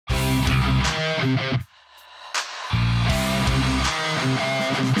So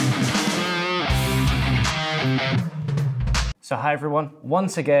hi everyone,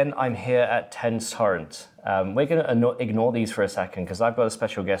 once again I'm here at Tenstorrent. We're going to ignore these for a second because I've got a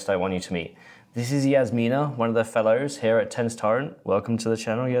special guest I want you to meet. This is Jasmina, one of the fellows here at Tenstorrent. Welcome to the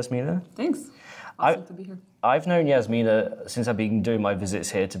channel, Jasmina. Thanks. Awesome to be here. I've known Jasmina since I've been doing my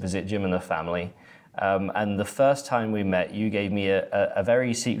visits here to visit Jim and the family. And the first time we met, you gave me a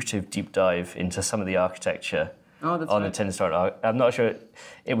very secretive deep dive into some of the architecture on the Tenstorrent. I'm not sure.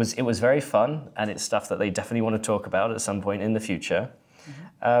 It was very fun, and it's stuff that they definitely want to talk about at some point in the future.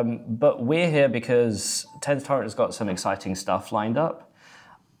 Mm-hmm. But we're here because Tenstorrent has got some exciting stuff lined up.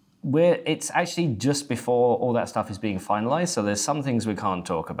 It's actually just before all that stuff is being finalized, so there's some things we can't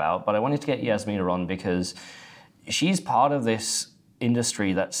talk about. But I wanted to get Jasmina on because she's part of this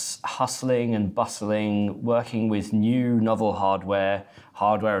industry that's hustling and bustling, working with new novel hardware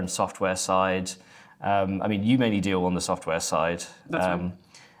and software side. I mean, you mainly deal on the software side. That's right.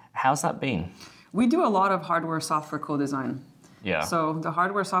 How's that been? We do a lot of hardware software co-design. Yeah. So the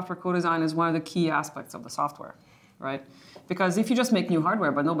hardware software co-design is one of the key aspects of the software, right? Because if you just make new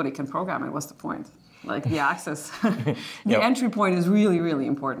hardware but nobody can program it, what's the point? Like the access, the entry point is really, really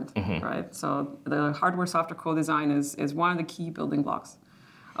important, right? So the hardware software co-design is one of the key building blocks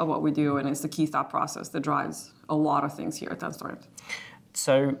of what we do, and it's the key thought process that drives a lot of things here at Tenstorrent.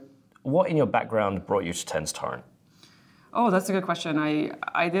 So what in your background brought you to Tenstorrent? Oh, that's a good question.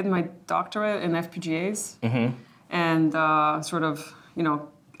 I did my doctorate in FPGAs and sort of,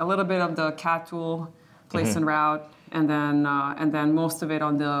 a little bit of the CAD tool, place and route, and then most of it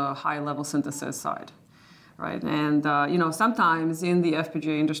on the high-level synthesis side, right? And sometimes in the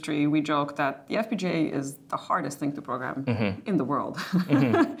FPGA industry, we joke that the FPGA is the hardest thing to program in the world,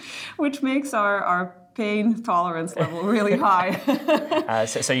 which makes our pain tolerance level really high.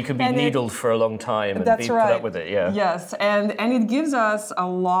 So you can be needled for a long time and put up with it, yeah. Yes, and it gives us a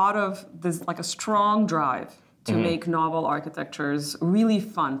lot of this, like a strong drive to make novel architectures really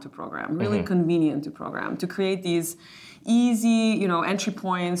fun to program, really convenient to program, to create these easy, entry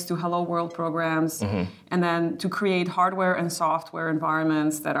points to hello world programs, and then to create hardware and software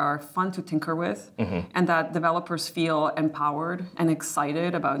environments that are fun to tinker with, and that developers feel empowered and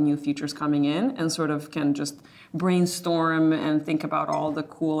excited about new features coming in, and sort of can just brainstorm and think about all the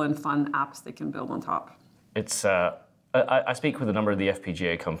cool and fun apps they can build on top. It's I speak with a number of the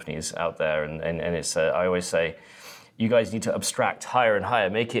FPGA companies out there, and it's I always say, you guys need to abstract higher and higher,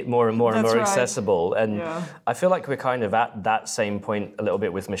 make it more and more and more accessible. And I feel like we're kind of at that same point a little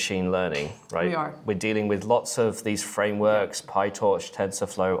bit with machine learning, right? We are. We're dealing with lots of these frameworks, PyTorch,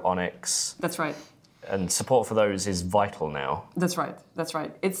 TensorFlow, Onyx. That's right. And support for those is vital now. That's right. That's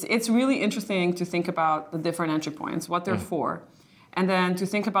right. It's really interesting to think about the different entry points, what they're for. And then to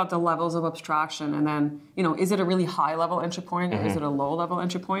think about the levels of abstraction, and then, is it a really high-level entry point, or is it a low-level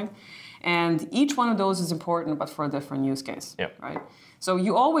entry point? And each one of those is important, but for a different use case, right? So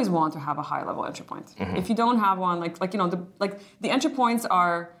you always want to have a high-level entry point. If you don't have one, the entry points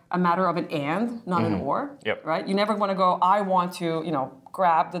are a matter of an and, not an or, right? You never want to go, I want to,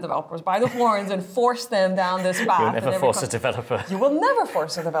 grab the developers by the horns and force them down this path. You'll never force a developer. You will never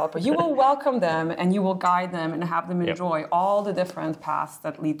force a developer. You will welcome them, and you will guide them and have them enjoy all the different paths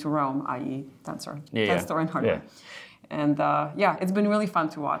that lead to Rome, i.e. Tenstorrent hardware. And it's been really fun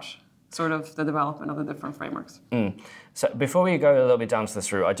to watch sort of the development of the different frameworks. So before we go a little bit down to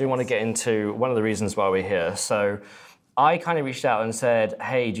this route, I do want to get into one of the reasons why we're here. So I kind of reached out and said,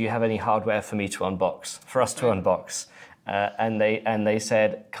 hey, do you have any hardware for me to unbox, for us to unbox? And they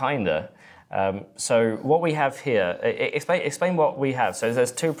said, kinda. So what we have here, explain what we have. So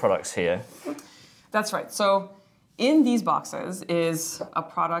there's two products here. That's right. So in these boxes is a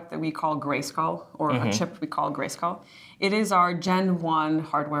product that we call Grayskull, or a chip we call Grayskull. It is our Gen 1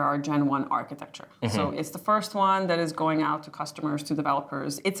 hardware, our Gen 1 architecture. So it's the first one that is going out to customers, to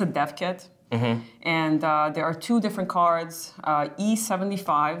developers. It's a dev kit. And there are two different cards,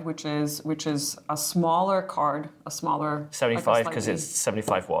 E75, which is a smaller card, a smaller... 75 because it's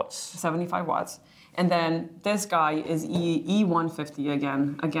 75 watts. 75 watts. And then this guy is E150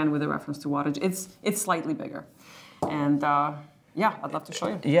 again with a reference to wattage. It's slightly bigger. And I'd love to show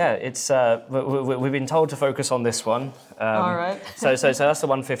you. Yeah, it's we've been told to focus on this one. All right. so that's the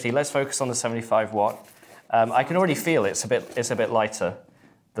 150. Let's focus on the 75 watt. I can already feel it's a bit lighter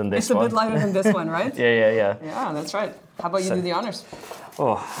than this one. It's a bit lighter than this one, right? Yeah. Yeah, that's right. How about you do the honors?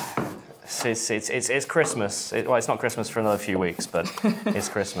 Oh, it's Christmas. Well, it's not Christmas for another few weeks, but it's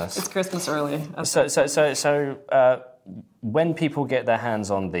Christmas. It's Christmas early. So when people get their hands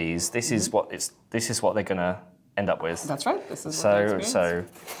on these, this is what they're gonna end up with. That's right. This is what they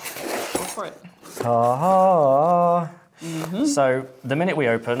experience. Go for it. So the minute we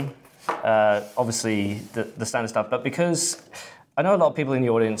open, obviously the standard stuff, but because I know a lot of people in the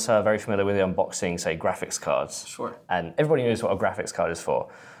audience are very familiar with the unboxing, say, graphics cards. Sure. And everybody knows what a graphics card is for.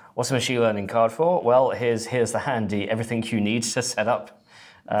 What's a machine learning card for? Well, here's the handy everything you need to set up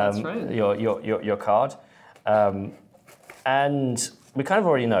your card. And we kind of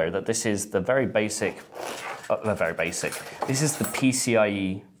already know that this is the very basic. This is the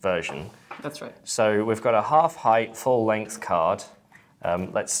PCIe version. That's right. So we've got a half-height, full-length card.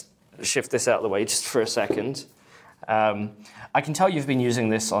 Let's shift this out of the way just for a second. I can tell you've been using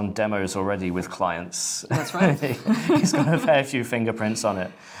this on demos already with clients. That's right. He's got a fair few fingerprints on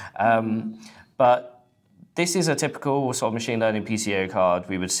it. But this is a typical sort of machine learning PCIe card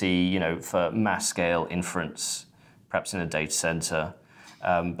we would see, for mass-scale inference, perhaps in a data center.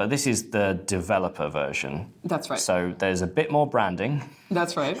 But this is the developer version. That's right. So there's a bit more branding.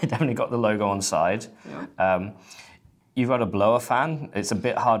 That's right. It definitely got the logo on side. Yeah. You've got a blower fan. It's a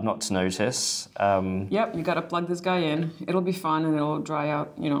bit hard not to notice. Yep, you got to plug this guy in. It'll be fun and it'll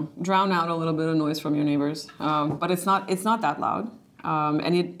drown out a little bit of noise from your neighbors. But it's not that loud,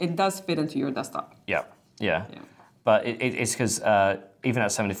 and it does fit into your desktop. Yeah. But it's because even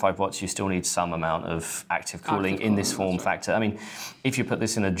at 75 watts, you still need some amount of active cooling in this form factor. I mean, if you put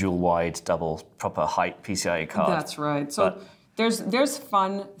this in a dual-wide, double proper height PCIe card. That's right. So there's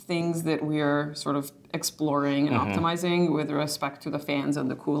fun things that we're sort of exploring and optimizing with respect to the fans and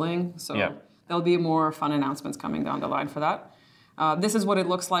the cooling. So there'll be more fun announcements coming down the line for that. This is what it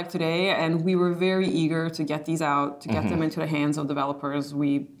looks like today, and we were very eager to get these out, to get them into the hands of developers.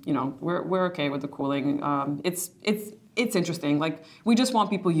 We're okay with the cooling. It's interesting. Like, we just want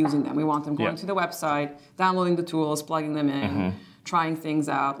people using them. We want them going to the website, downloading the tools, plugging them in, trying things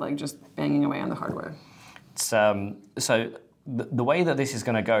out, like just banging away on the hardware. So the way that this is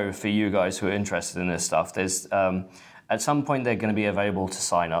going to go for you guys who are interested in this stuff, there's at some point they're going to be available to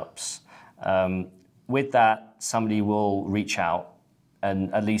sign-ups. With that, somebody will reach out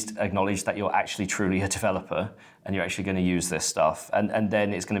and at least acknowledge that you're actually truly a developer and you're actually going to use this stuff. And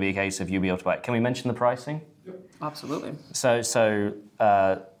then it's going to be a case of you be able to buy it. Can we mention the pricing? Yep. Absolutely. So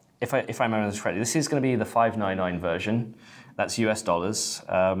if I remember this correctly, this is going to be the $599 version. That's US dollars.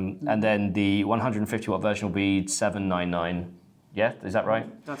 And then the 150 watt version will be $799. Yeah, is that right?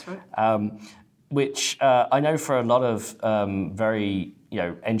 That's right. Which I know for a lot of very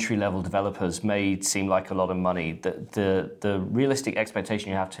entry-level developers may seem like a lot of money. The realistic expectation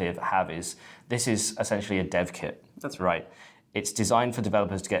you have to have is this is essentially a dev kit. That's right. It's designed for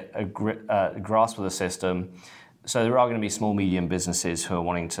developers to get a grasp of the system. So there are going to be small, medium businesses who are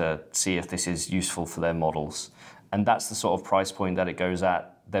wanting to see if this is useful for their models. And that's the sort of price point that it goes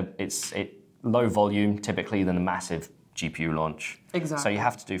at. It's low volume, typically, than a massive GPU launch. Exactly. So you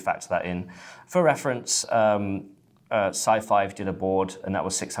have to factor that in. For reference, Sci5 did a board, and that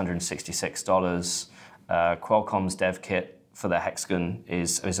was $666. Qualcomm's dev kit for their Hexagon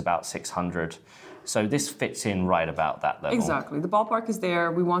is about $600. So this fits in right about that level. Exactly. The ballpark is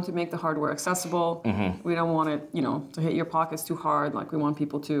there. We want to make the hardware accessible. We don't want it, to hit your pockets too hard. Like, we want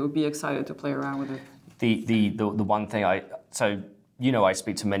people to be excited to play around with it. The one thing I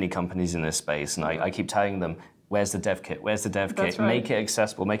speak to many companies in this space, and I keep telling them, where's the dev kit? Where's the dev kit? Right. Make it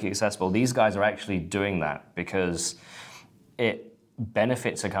accessible, make it accessible. These guys are actually doing that because it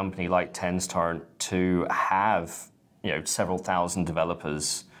benefits a company like Tenstorrent to have several thousand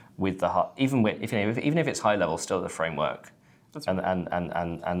developers with even if it's high level, still the framework. That's right.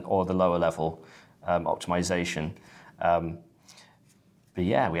 and or the lower level optimization. But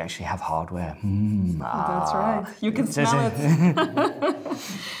yeah, we actually have hardware. That's right. You can smell it.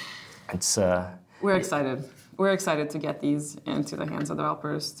 It's. We're excited. We're excited to get these into the hands of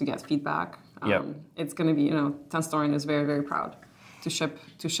developers, to get feedback. It's going to be, Tenstorrent is very, very proud to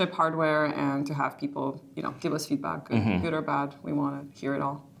ship hardware and to have people, give us feedback, good or bad. We want to hear it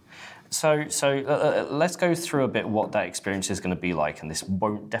all. So let's go through a bit what that experience is going to be like, and this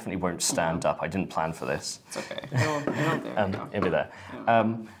definitely won't stand up. I didn't plan for this. It's okay. It'll be there.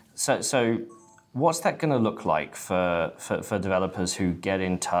 Yeah. So what's that going to look like for developers who get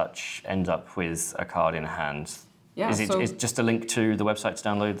in touch, end up with a card in hand? Yeah, is it just a link to the website to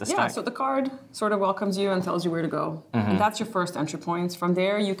download the stack? Yeah, so the card sort of welcomes you and tells you where to go. And that's your first entry point. From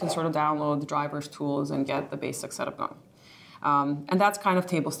there, you can sort of download the drivers, tools, and get the basic setup going. And that's kind of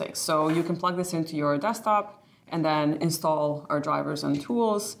table stakes. So you can plug this into your desktop and then install our drivers and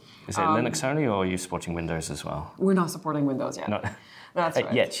tools. Is it Linux only, or are you supporting Windows as well? We're not supporting Windows yet. No. That's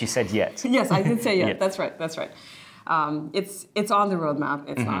right. Yet, she said yet. Yes, I did say yet. That's right. It's on the roadmap.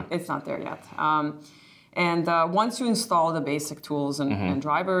 It's not there yet. And once you install the basic tools and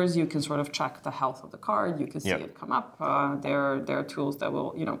drivers, you can sort of check the health of the card. You can see it come up. There are tools that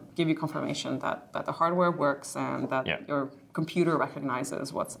will, give you confirmation that the hardware works and that your computer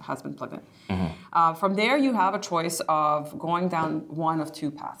recognizes what has been plugged in. From there, you have a choice of going down one of two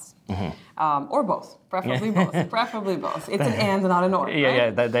paths, or both, preferably both. Preferably both. It's an and, not an or. Yeah,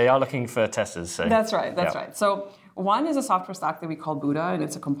 they are looking for testers. So. That's right. That's right. So one is a software stack that we call Buddha, and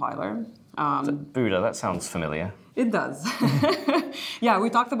it's a compiler. Buddha, that sounds familiar. It does. Yeah, we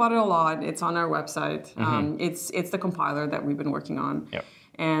talked about it a lot. It's on our website. It's the compiler that we've been working on. Yep.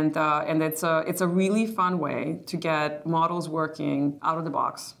 And it's a really fun way to get models working out of the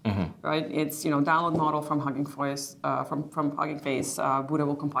box, right? It's download model from Hugging Face, Buddha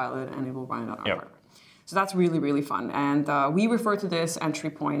will compile it and it will run it on our hardware. So that's really, really fun. And we refer to this entry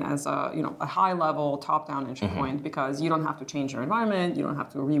point as a high-level, top-down entry point because you don't have to change your environment, you don't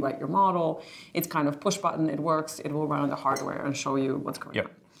have to rewrite your model. It's kind of push button, it works, it will run on the hardware and show you what's going on.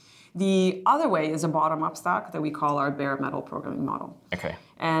 The other way is a bottom-up stack that we call our bare metal programming model. Okay.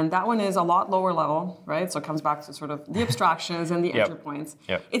 And that one is a lot lower level, right? So it comes back to sort of the abstractions and the entry points.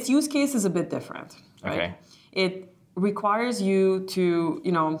 Its use case is a bit different, right? Okay. It requires you to,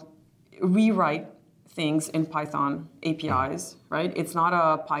 rewrite things in Python APIs, right? It's not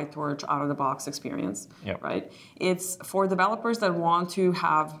a PyTorch out-of-the-box experience, right? It's for developers that want to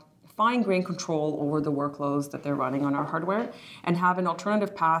have fine-grained control over the workloads that they're running on our hardware and have an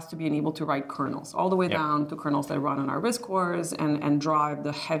alternative path to being able to write kernels, all the way down to kernels that run on our RISC cores and drive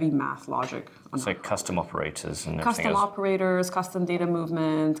the heavy math logic. So custom operators and everything custom else. operators, custom data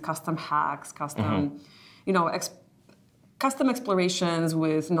movement, custom hacks, custom, custom explorations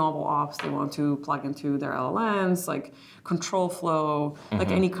with novel ops they want to plug into their LLMs, like control flow,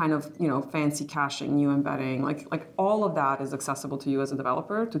 like any kind of fancy caching, new embedding, like all of that is accessible to you as a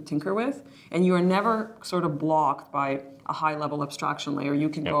developer to tinker with, and you are never sort of blocked by a high-level abstraction layer. You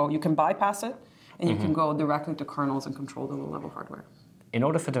can go, you can bypass it, and you can go directly to kernels and control the low-level hardware. In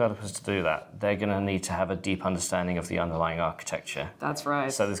order for developers to do that, they're going to need to have a deep understanding of the underlying architecture. That's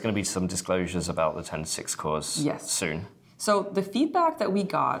right. So there's going to be some disclosures about the 10.6 cores soon. So the feedback that we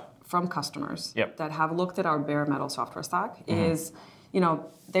got from customers that have looked at our bare metal software stack is,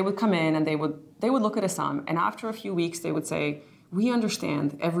 they would come in and they would look at a sum, and after a few weeks they would say, we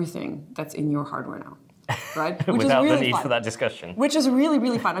understand everything that's in your hardware now. Right? Which Without is really the need fun. for that discussion. Which is really,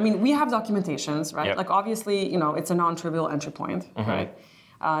 really fun. I mean, we have documentations, right? Like obviously, it's a non-trivial entry point, right?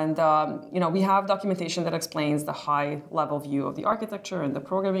 And we have documentation that explains the high-level view of the architecture and the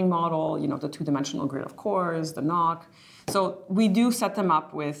programming model, the two-dimensional grid of cores, the NOC. So we do set them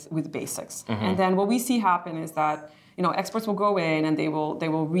up with basics. And then what we see happen is that experts will go in and they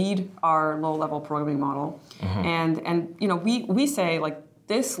will read our low-level programming model, and we say like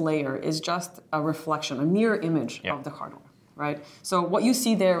this layer is just a reflection, a mirror image of the hardware. Right? So what you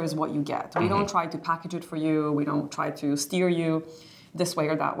see there is what you get. We don't try to package it for you. We don't try to steer you this way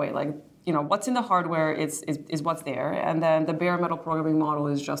or that way. Like, what's in the hardware is what's there. And then the bare metal programming model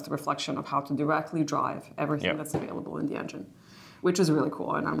is just a reflection of how to directly drive everything that's available in the engine, which is really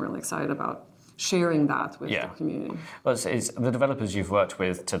cool. And I'm really excited about sharing that with the community. Well, it's the developers you've worked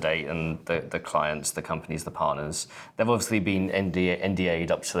with to date and the clients, the companies, the partners, they've obviously been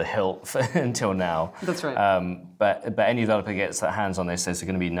NDA'd up to the hilt until now. That's right. But any developer gets their hands on this, there's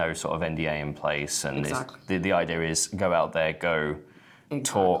going to be no sort of NDA in place. And the idea is go out there, go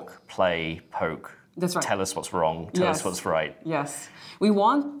talk, play, poke. That's right. Tell us what's wrong, tell us what's right. Yes. We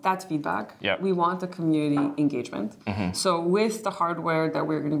want that feedback. We want the community engagement. So with the hardware that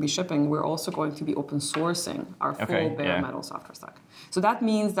we're going to be shipping, we're also going to be open sourcing our full bare metal software stack. So that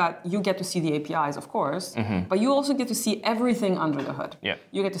means that you get to see the APIs, of course, but you also get to see everything under the hood.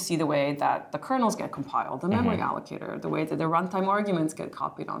 You get to see the way that the kernels get compiled, the memory allocator, the way that the runtime arguments get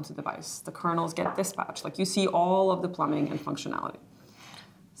copied onto the device, the kernels get dispatched. Like you see all of the plumbing and functionality.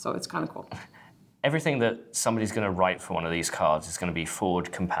 So it's kind of cool. Everything that somebody's going to write for one of these cards is going to be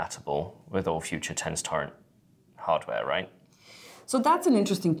forward compatible with all future Tenstorrent hardware, right? So that's an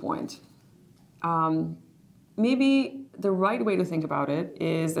interesting point. Maybe the right way to think about it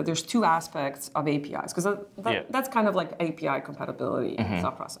is that there's two aspects of APIs, because that's kind of like API compatibility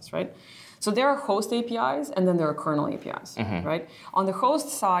thought process, right? So there are host APIs and then there are kernel APIs, right? On the host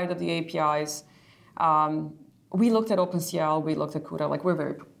side of the APIs, we looked at OpenCL, we looked at CUDA, like we're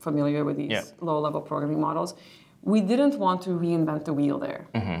very familiar with these low-level programming models. We didn't want to reinvent the wheel there.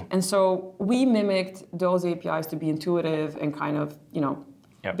 And so we mimicked those APIs to be intuitive and kind of,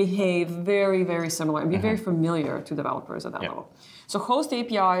 behave very, very similar and be very familiar to developers at that level. So host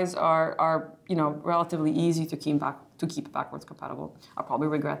APIs are relatively easy to keep backwards compatible. I'll probably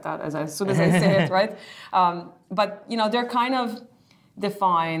regret that as soon as I say it, right? But they're kind of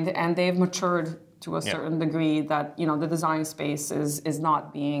defined and they've matured to a certain degree that the design space is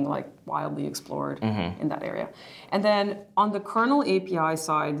not being like wildly explored in that area. And then on the kernel API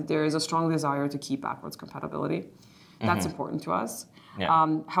side, there is a strong desire to keep backwards compatibility. That's important to us.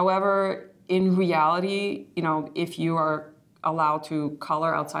 However, in reality, if you are allowed to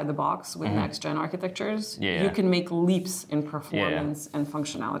color outside the box with next-gen architectures, you can make leaps in performance and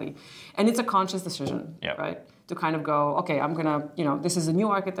functionality. And it's a conscious decision, right? To kind of go, okay, I'm gonna, this is a new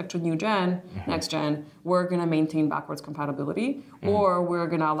architecture, new gen, next gen, we're gonna maintain backwards compatibility, or we're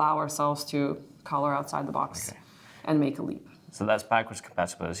gonna allow ourselves to color outside the box and make a leap. So that's backwards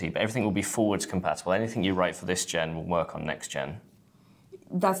compatibility, but everything will be forwards compatible. Anything you write for this gen will work on next gen.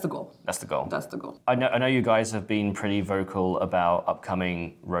 That's the goal. That's the goal. That's the goal. I know you guys have been pretty vocal about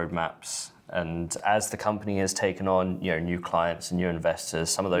upcoming roadmaps, and as the company has taken on new clients and new investors,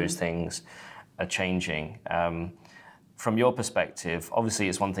 some of those things are changing. From your perspective, obviously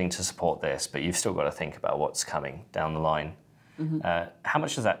it's one thing to support this, but you've still got to think about what's coming down the line. How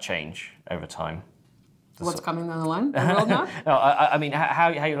much does that change over time? What's coming down the line? The roadmap? No, I mean how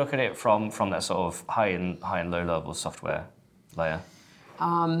you look at it from that sort of high and low level software layer.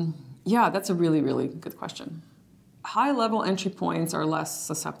 Yeah, that's a really, really good question. High-level entry points are less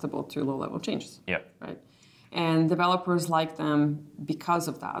susceptible to low-level changes. Right? And developers like them because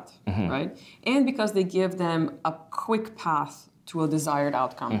of that, right? And because they give them a quick path to a desired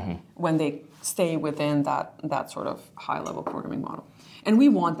outcome when they stay within that sort of high-level programming model. And we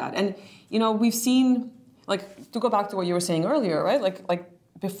want that. And we've seen, like, to go back to what you were saying earlier, right? Like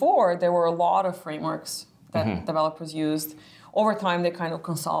before, there were a lot of frameworks that developers used. Over time, they kind of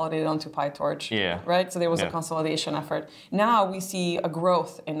consolidated onto PyTorch, right? So there was a consolidation effort. Now we see a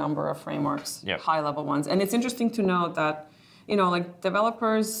growth in number of frameworks, high-level ones. And it's interesting to note that, like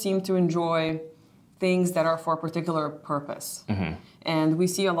developers seem to enjoy things that are for a particular purpose. And we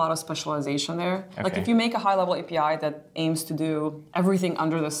see a lot of specialization there. Like if you make a high-level API that aims to do everything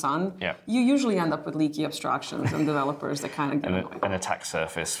under the sun, you usually end up with leaky abstractions and developers that kind of get annoyed. An attack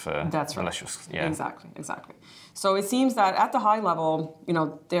surface for malicious. Exactly. So it seems that at the high level,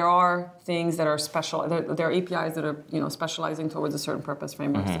 there are things that are special. There are APIs that are specializing towards a certain purpose,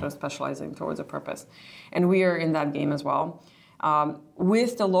 frameworks that are specializing towards a purpose, and we are in that game as well.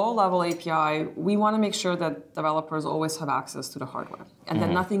 With the low-level API, we want to make sure that developers always have access to the hardware and that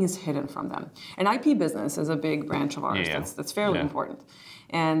nothing is hidden from them. And IP business is a big branch of ours that's fairly important.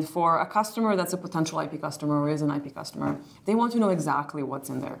 And for a customer that's a potential IP customer or is an IP customer, they want to know exactly what's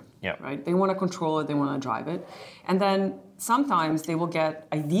in there, right? They want to control it, they want to drive it. And then sometimes they will get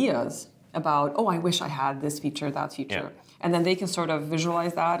ideas about, I wish I had this feature, that feature. And then they can sort of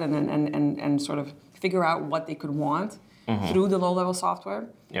visualize that and sort of figure out what they could want through the low-level software.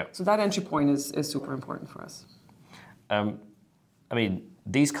 So that entry point is super important for us. I mean,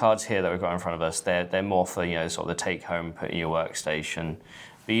 these cards here that we've got in front of us, they're more for sort of the take-home, put in your workstation.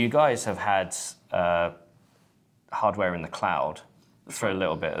 But you guys have had hardware in the cloud for a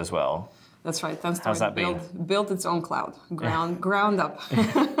little bit as well. That's right. Tenstorrent built its own cloud, ground up.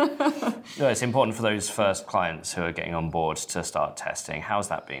 No, it's important for those first clients who are getting on board to start testing. How's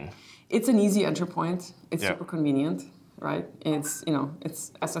that been? It's an easy entry point. It's super convenient, right? It's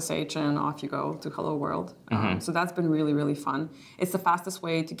it's SSH and off you go to hello world. So that's been really, really fun. It's the fastest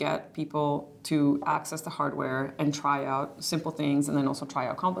way to get people to access the hardware and try out simple things and then also try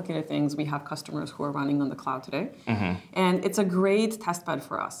out complicated things. We have customers who are running on the cloud today. And it's a great test bed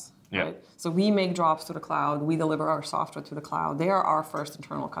for us. Right? So we make drops to the cloud, we deliver our software to the cloud. They are our first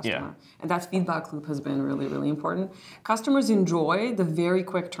internal customer. And that feedback loop has been really, really important. Customers enjoy the very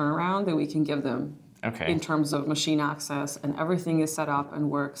quick turnaround that we can give them in terms of machine access, and everything is set up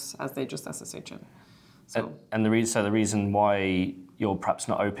and works as they just SSH in. So, and the reason why you're perhaps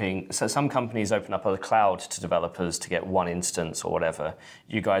not opening, so some companies open up a cloud to developers to get one instance or whatever.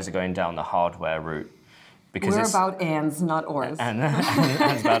 You guys are going down the hardware route. Because we're about ands, not ors. And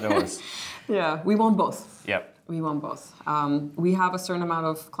about ors. Yeah, we want both. We want both. We have a certain amount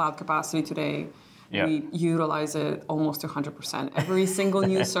of cloud capacity today. We utilize it almost 100%. Every single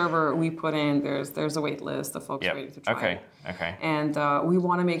new server we put in, there's a wait list of folks ready to try it. And we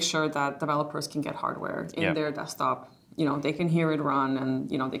want to make sure that developers can get hardware in their desktop. They can hear it run, and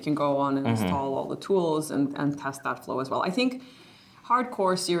they can go on and install all the tools and test that flow as well. I think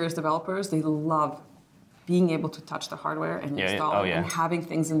hardcore serious developers, they love being able to touch the hardware and install it and having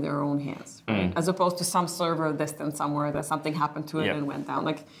things in their own hands, right? As opposed to some server distant somewhere that something happened to it and went down.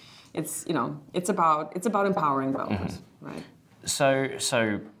 Like, it's it's about empowering developers, right? So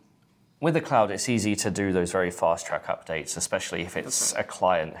with the cloud, it's easy to do those very fast track updates, especially if it's a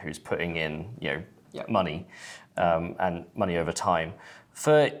client who's putting in money and money over time.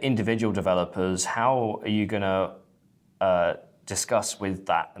 For individual developers, how are you going to discuss with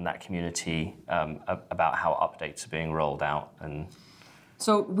that community about how updates are being rolled out? And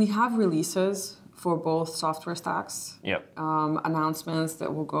so we have releases for both software stacks, announcements that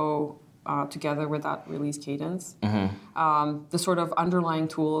will go together with that release cadence. The sort of underlying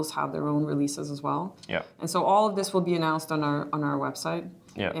tools have their own releases as well. And so all of this will be announced on our website,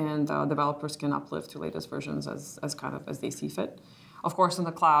 and developers can uplift to latest versions as they see fit. Of course, in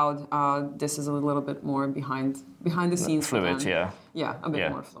the cloud, this is a little bit more behind the scenes. Fluid, a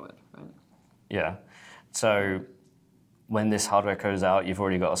bit more fluid, right? Yeah. So when this hardware goes out, you've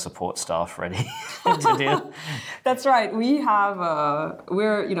already got a support staff ready to deal. That's right. We have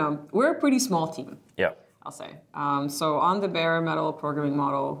we're a pretty small team. I'll say. So on the bare metal programming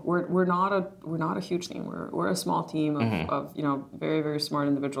model, we're not a huge team. We're a small team of very, very smart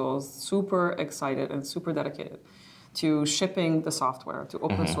individuals, super excited and super dedicated to shipping the software, to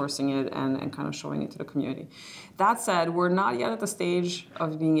open sourcing it and kind of showing it to the community. That said, we're not yet at the stage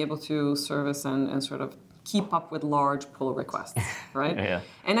of being able to service and sort of keep up with large pull requests, right?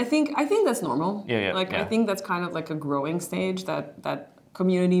 And I think that's normal. I think that's kind of like a growing stage that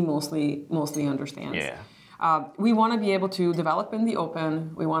community mostly understands. We want to be able to develop in the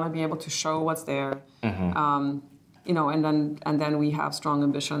open. We want to be able to show what's there. And then we have strong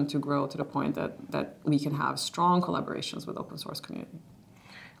ambition to grow to the point that we can have strong collaborations with open source community.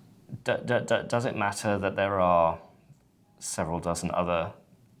 Does it matter that there are several dozen other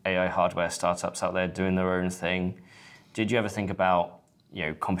AI hardware startups out there doing their own thing? Did you ever think about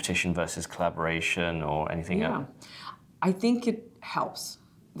competition versus collaboration or anything else? I think it helps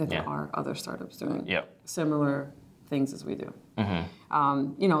that there are other startups doing similar things as we do.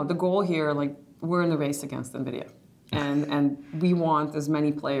 The goal here, like, we're in the race against NVIDIA. And we want as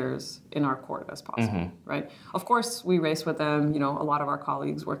many players in our court as possible, right? Of course, we race with them. A lot of our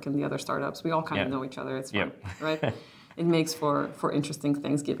colleagues work in the other startups. We all kind of know each other. It's fun, right? It makes for interesting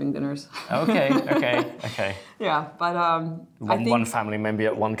Thanksgiving dinners. Okay. Yeah, but I think one family member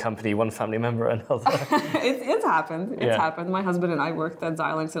at one company, one family member at another. It's happened. It's happened. My husband and I worked at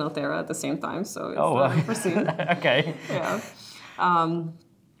Xilinx and Altera at the same time, so it's foreseen. Okay.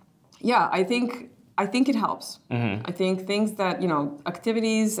 I think it helps. I think things that,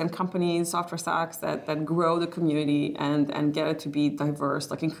 activities and companies, software stacks that grow the community and get it to be diverse,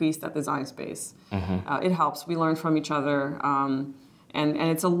 like increase that design space. It helps. We learn from each other.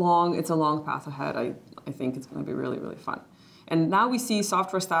 And it's a long path ahead. I think it's going to be really, really fun. And now we see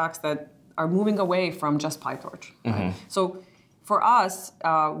software stacks that are moving away from just PyTorch. Right? So for us,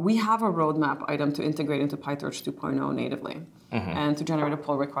 we have a roadmap item to integrate into PyTorch 2.0 natively. And to generate a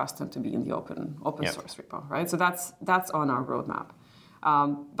pull request and to be in the open source repo, right? So that's on our roadmap.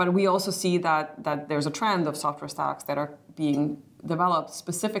 But we also see that there's a trend of software stacks that are being developed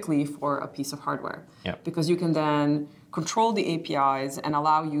specifically for a piece of hardware. Because you can then control the APIs and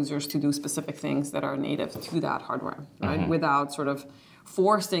allow users to do specific things that are native to that hardware, right? Without sort of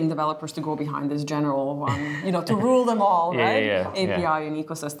forcing developers to go behind this general one, to rule them all, right? API and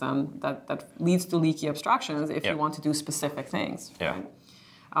ecosystem that leads to leaky abstractions if you want to do specific things. Right?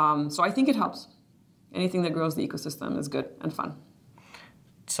 So I think it helps. Anything that grows the ecosystem is good and fun.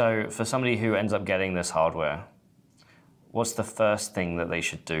 So for somebody who ends up getting this hardware, what's the first thing that they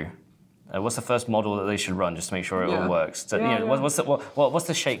should do? What's the first model that they should run just to make sure it all works? So, what's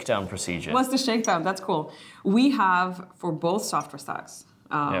the shakedown procedure? What's the shakedown? That's cool. We have, for both software stacks,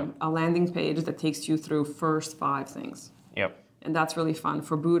 a landing page that takes you through first 5 things. And that's really fun.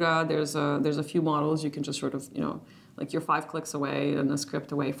 For Buddha, there's a few models you can just sort of, like you're 5 clicks away and a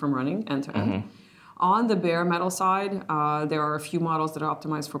script away from running end to end. On the bare metal side, there are a few models that are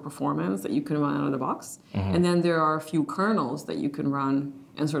optimized for performance that you can run out of the box. And then there are a few kernels that you can run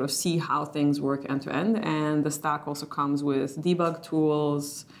and sort of see how things work end to end. And the stack also comes with debug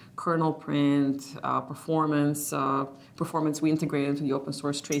tools, kernel print, performance. Performance we integrate into the open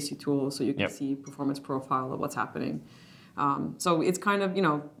source Tracy tool so you can see performance profile of what's happening. So it's kind of,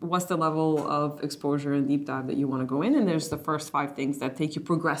 what's the level of exposure and deep dive that you want to go in? And there's the first 5 things that take you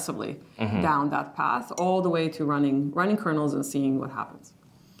progressively down that path, all the way to running kernels and seeing what happens.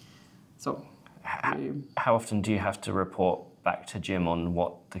 So, how often do you have to report back to Jim on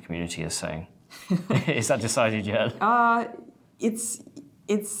what the community is saying? Is that decided yet? It's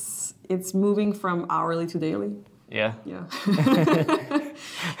it's moving from hourly to daily. Yeah. Yeah.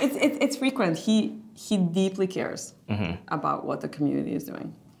 it's frequent. He deeply cares about what the community is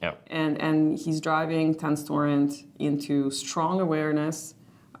doing. Yep. And he's driving Tenstorrent into strong awareness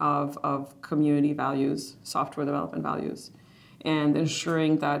of community values, software development values, and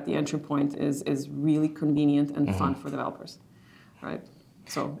ensuring that the entry point is really convenient and fun for developers, right?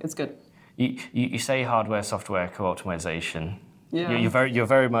 So it's good. You say hardware, software co-optimization. Yeah. You're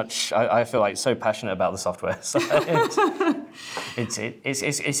very much. I feel like so passionate about the software side.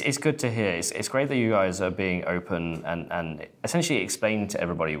 It's good to hear. It's great that you guys are being open and essentially explain to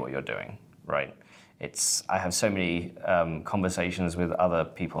everybody what you're doing, right? I have so many conversations with other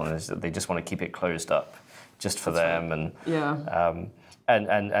people, and they just want to keep it closed up, just for them. Right.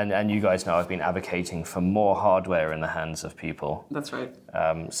 And you guys know I've been advocating for more hardware in the hands of people. That's right.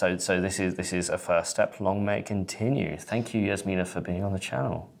 So this is a first step. Long may it continue. Thank you, Jasmina, for being on the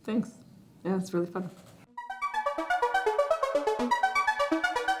channel. Thanks. Yeah, it's really fun.